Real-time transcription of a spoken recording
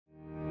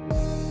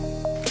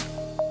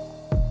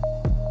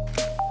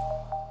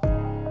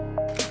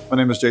My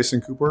name is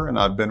Jason Cooper, and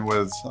I've been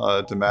with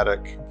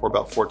Dematic for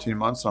about 14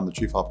 months, and I'm the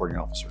Chief Operating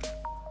Officer.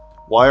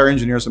 Why are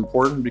engineers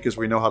important? Because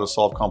we know how to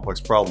solve complex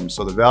problems.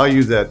 So the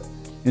value that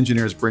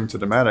engineers bring to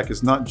Dematic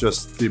is not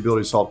just the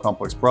ability to solve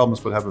complex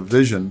problems, but have a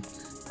vision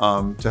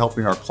to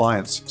helping our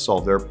clients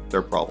solve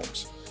their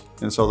problems.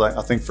 And so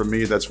I think for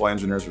me, that's why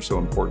engineers are so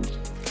important.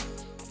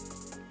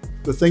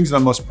 The things that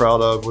I'm most proud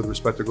of with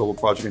respect to global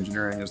project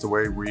engineering is the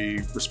way we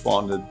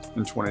responded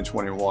in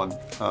 2021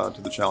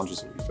 to the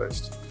challenges that we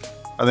faced.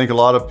 I think a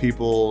lot of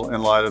people,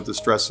 in light of the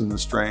stress and the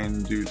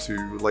strain due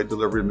to late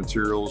delivery of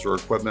materials or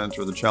equipment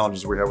or the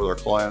challenges we have with our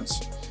clients,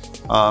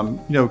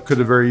 could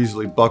have very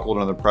easily buckled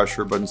under the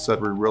pressure, but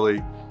instead we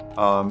really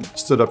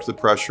stood up to the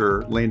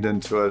pressure, leaned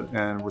into it,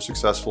 and were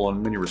successful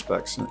in many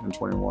respects in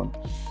 21.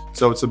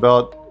 So it's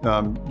about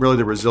really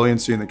the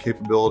resiliency and the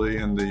capability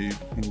and the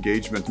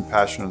engagement and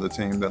passion of the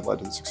team that led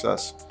to the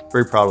success.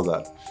 Very proud of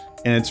that.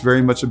 And it's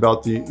very much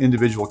about the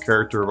individual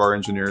character of our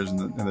engineers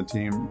and the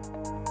team.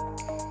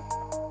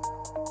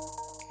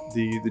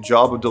 The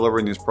job of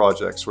delivering these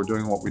projects or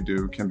doing what we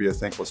do can be a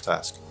thankless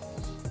task.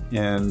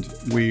 And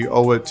we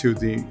owe it to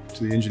the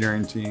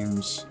engineering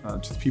teams,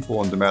 to the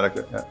people in Dematic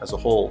as a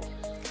whole,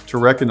 to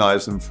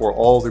recognize them for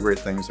all the great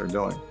things they're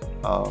doing.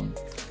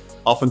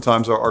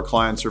 Oftentimes our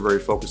clients are very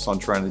focused on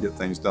trying to get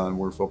things done.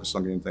 We're focused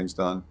on getting things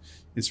done.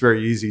 It's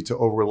very easy to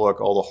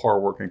overlook all the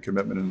hard work and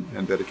commitment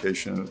and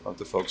dedication of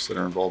the folks that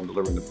are involved in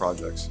delivering the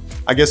projects.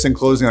 I guess in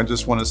closing, I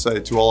just want to say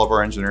to all of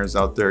our engineers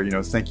out there,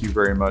 thank you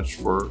very much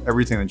for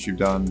everything that you've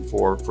done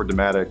for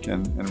Dematic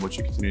and what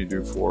you continue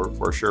to do for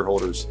our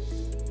shareholders.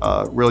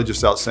 Really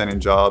just outstanding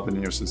job,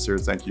 and sincere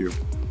thank you.